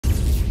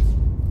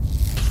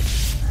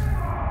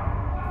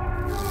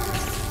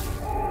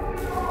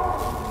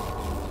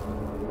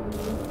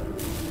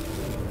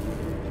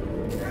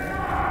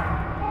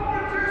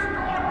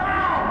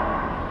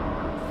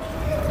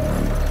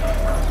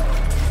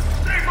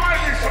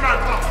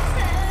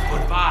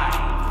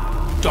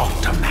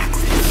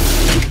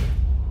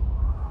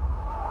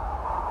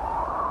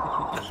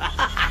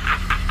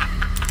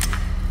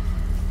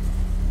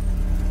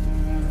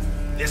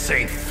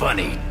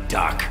funny,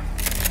 Doc.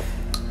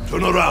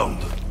 Turn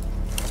around.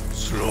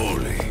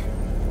 Slowly.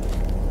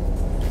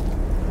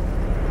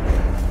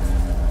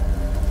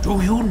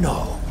 Do you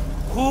know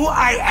who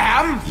I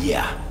am?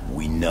 Yeah,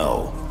 we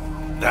know.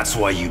 That's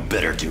why you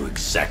better do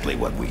exactly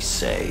what we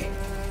say.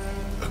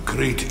 A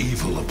great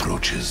evil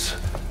approaches.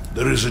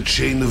 There is a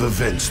chain of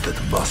events that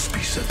must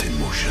be set in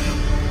motion.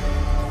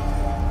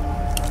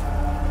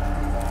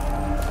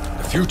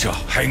 The future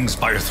hangs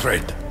by a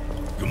thread.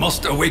 You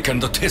must awaken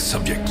the test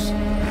subjects.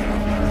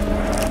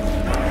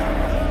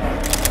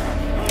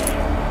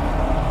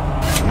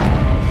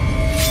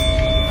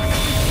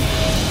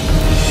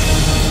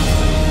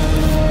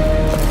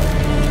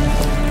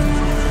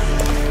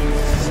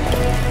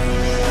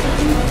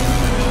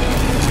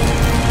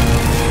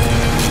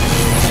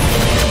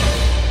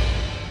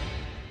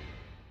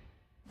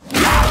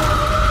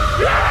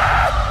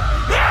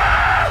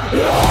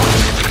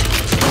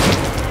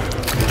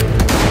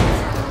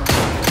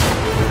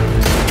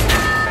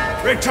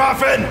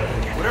 Richtofen!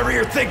 Whatever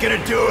you're thinking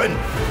of doing,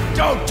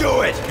 don't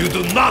do it! You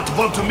do not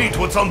want to meet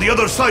what's on the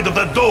other side of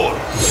that door!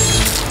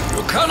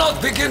 You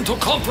cannot begin to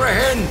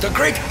comprehend the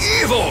great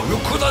evil you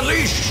could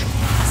unleash!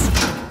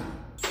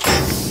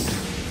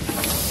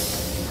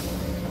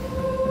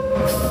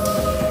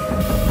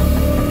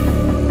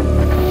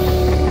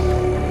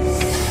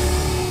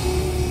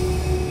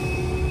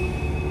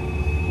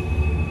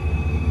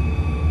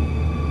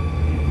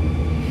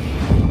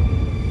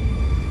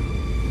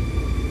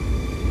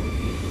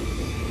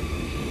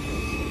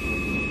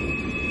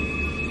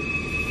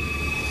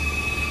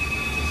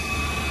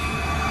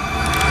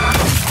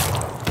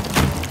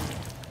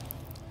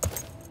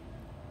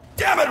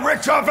 Damn it,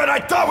 Richtofen! I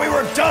thought we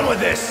were done with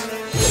this!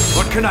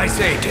 What can I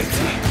say,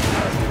 Dixie?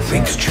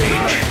 Things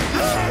change.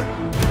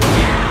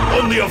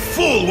 Only a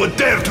fool would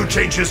dare to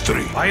change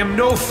history! I am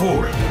no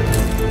fool.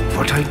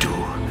 What I do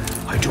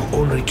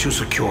only to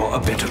secure a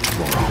better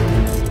tomorrow.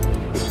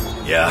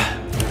 Yeah?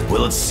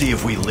 Well, let's see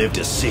if we live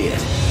to see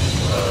it.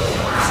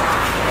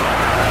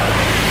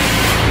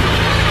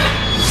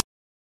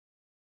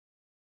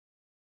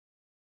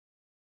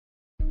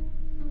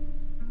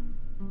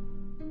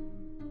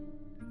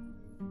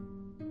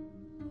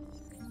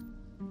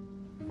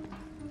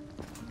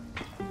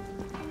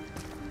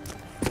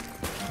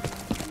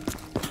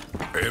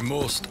 A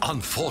most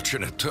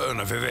unfortunate turn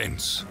of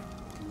events.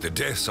 The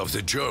death of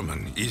the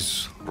German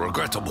is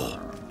regrettable.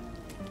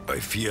 I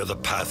fear the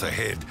path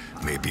ahead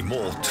may be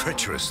more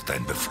treacherous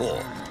than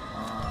before.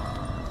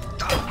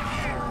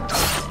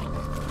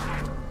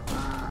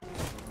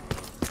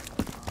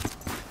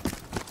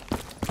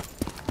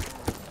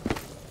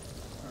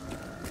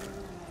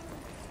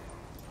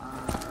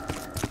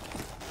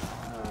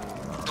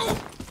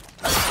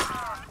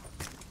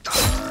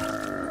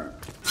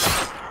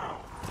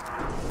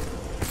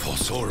 For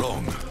so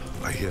long,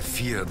 I have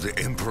feared the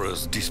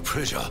Emperor's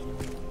displeasure.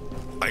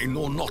 I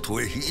know not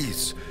where he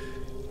is,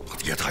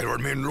 but yet I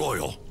remain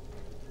loyal.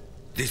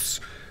 This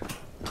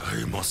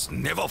I must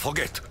never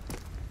forget.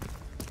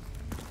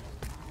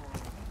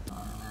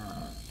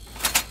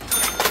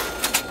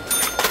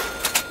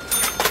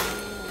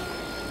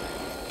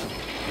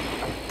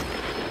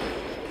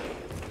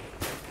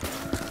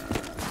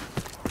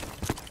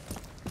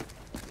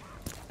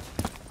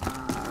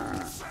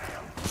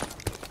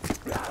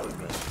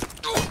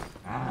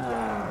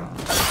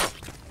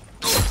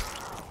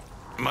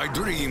 My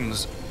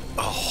dreams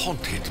are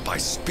haunted by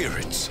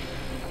spirits.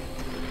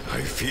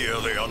 I fear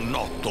they are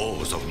not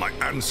those of my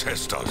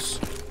ancestors.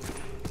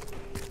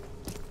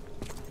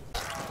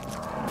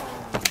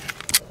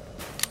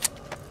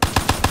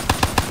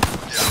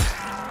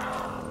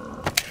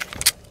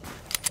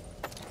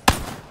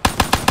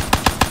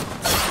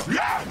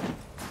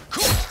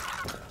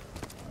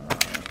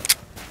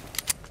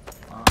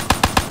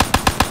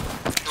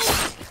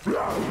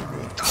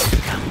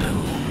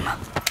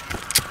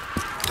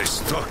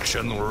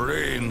 Destruction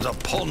reigns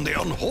upon the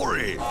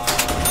unholy.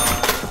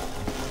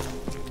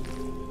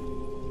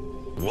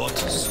 What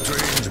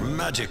strange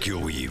magic you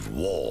weave,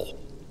 Wall.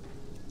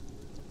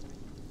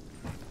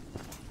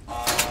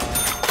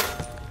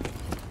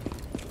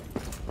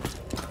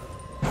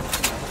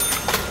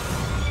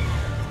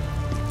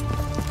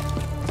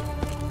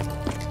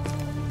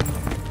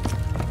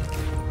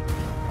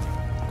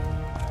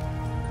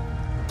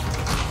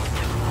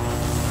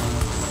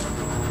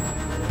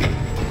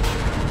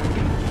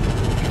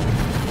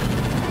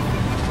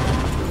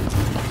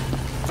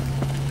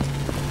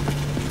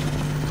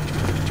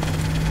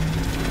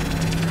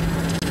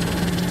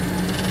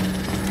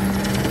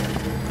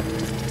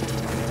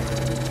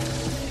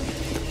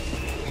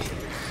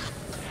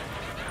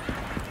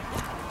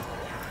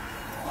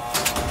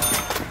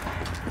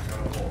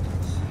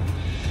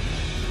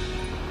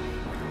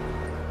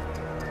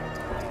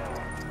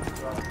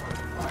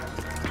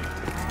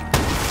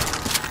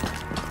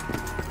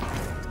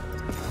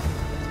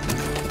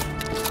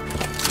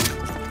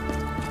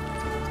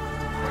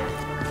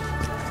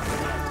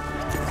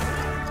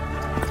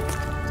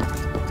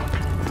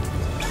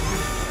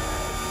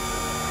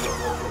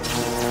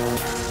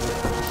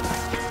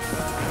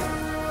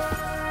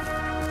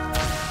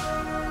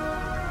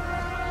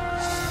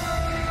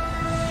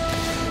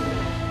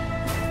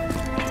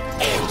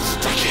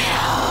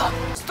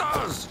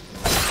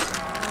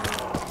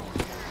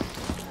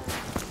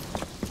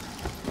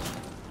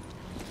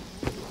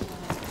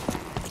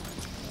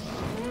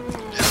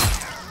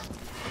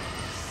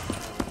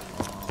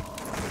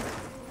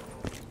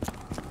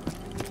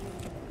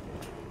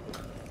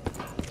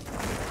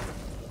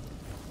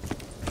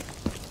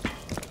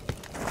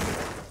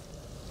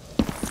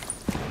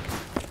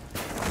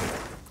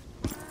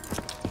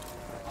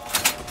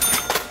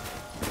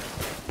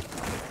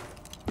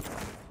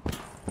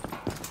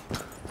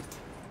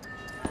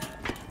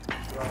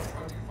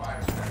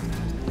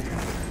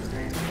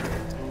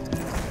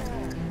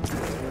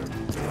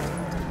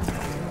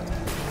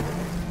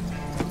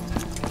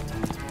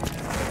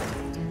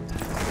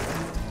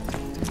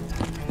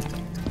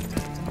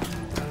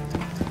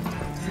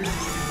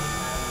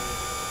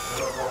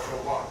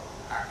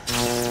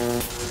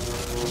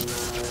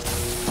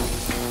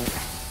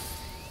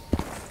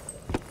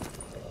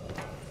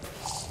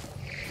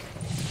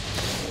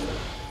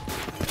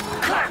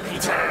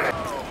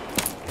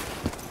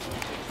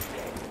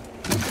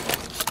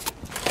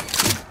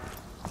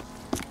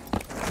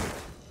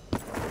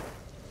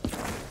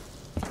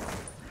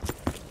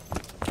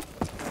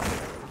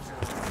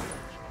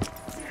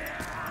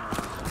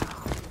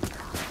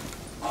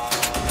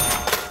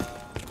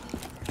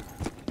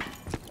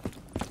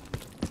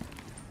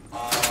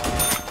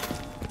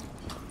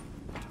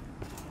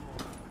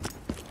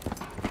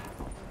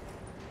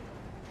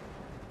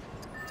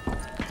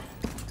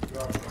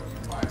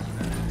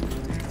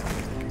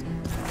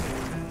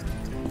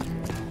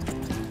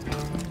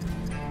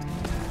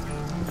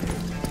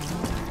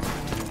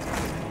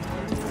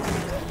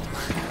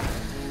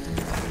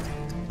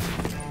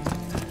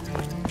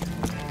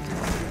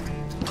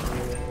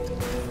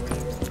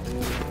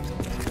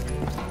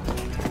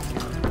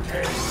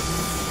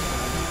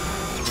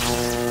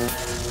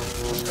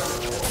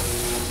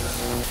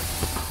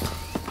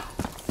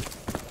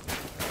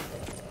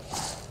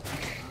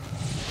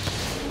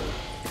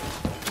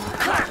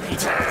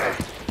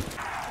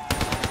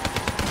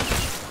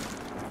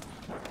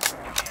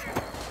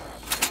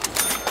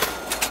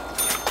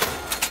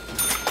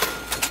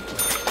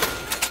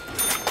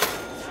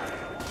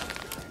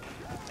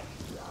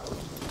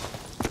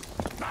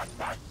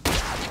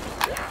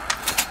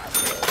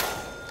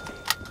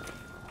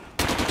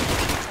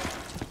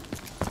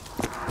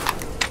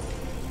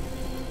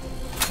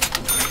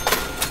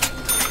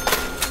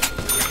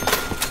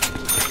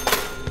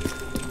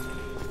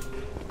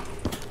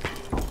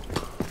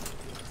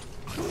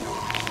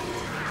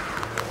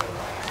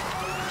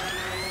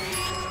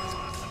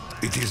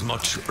 It is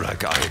much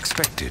like I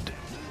expected.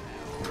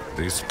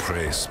 This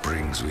place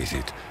brings with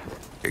it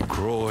a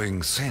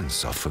growing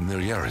sense of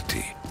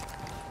familiarity.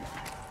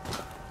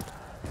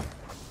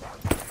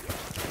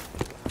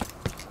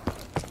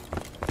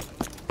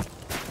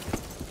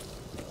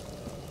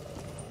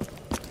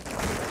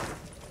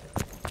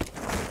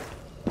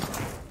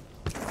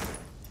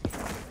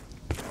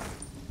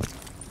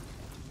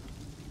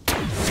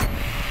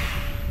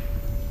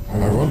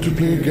 I want to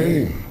play a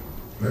game.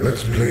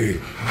 Let's play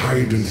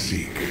hide and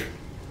seek.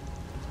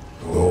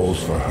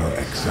 Those were her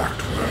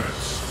exact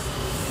words.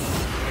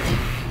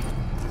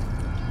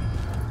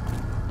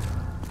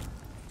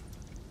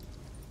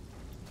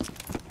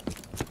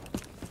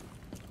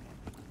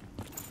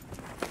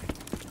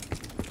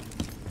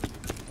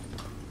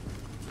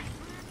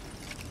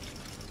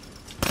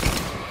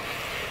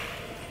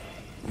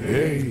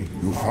 Hey,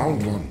 you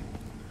found one.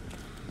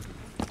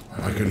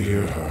 I can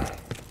hear her,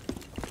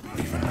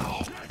 even now.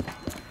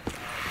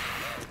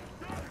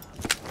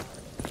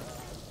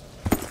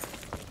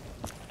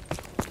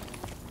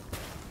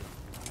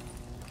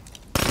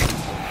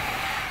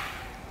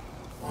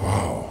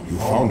 You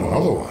found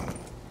another one.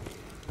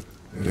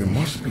 There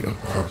must be a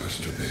purpose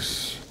to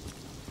this.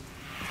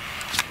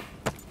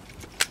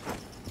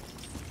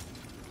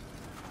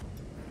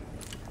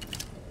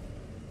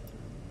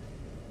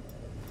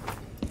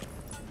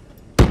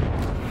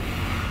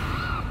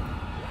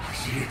 I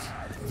see it.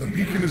 The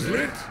beacon is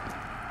lit.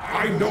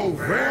 I know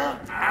where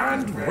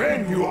and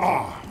when you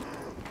are.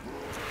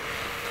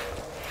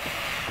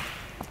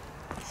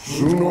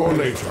 Sooner or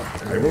later,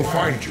 I will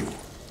find you.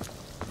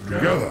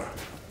 Together,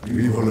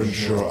 we will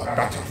ensure a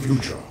better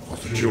future for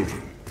the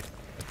children.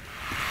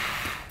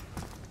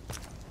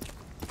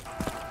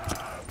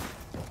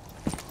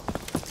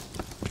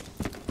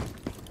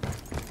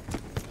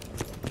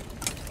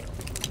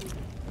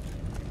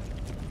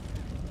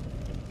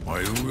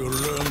 I will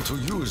learn to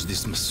use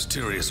this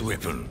mysterious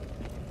weapon.